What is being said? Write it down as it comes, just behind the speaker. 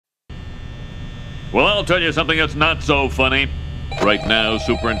Well, I'll tell you something that's not so funny. Right now,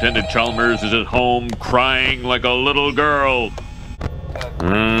 Superintendent Chalmers is at home crying like a little girl.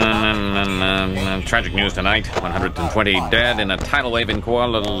 Tragic news tonight. 120 dead in a tidal wave in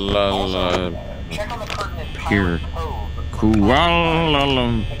Kuala Lumpur,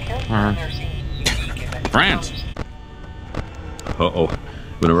 France. Uh-oh.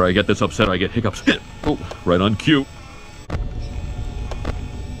 Whenever I get this upset, I get hiccups. Oh, right on cue.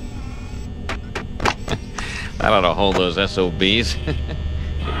 That ought to hold those SOBs.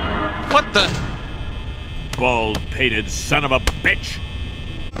 What the? Bald-pated son of a bitch!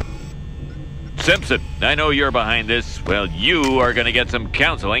 Simpson, I know you're behind this. Well, you are going to get some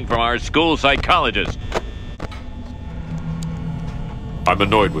counseling from our school psychologist. I'm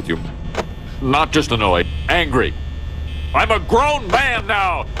annoyed with you. Not just annoyed, angry. I'm a grown man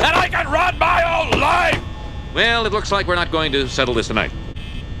now, and I can run my own life! Well, it looks like we're not going to settle this tonight.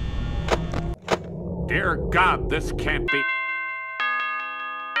 Dear God, this can't be...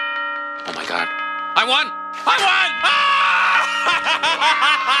 Oh my God. I won! I won! Ah!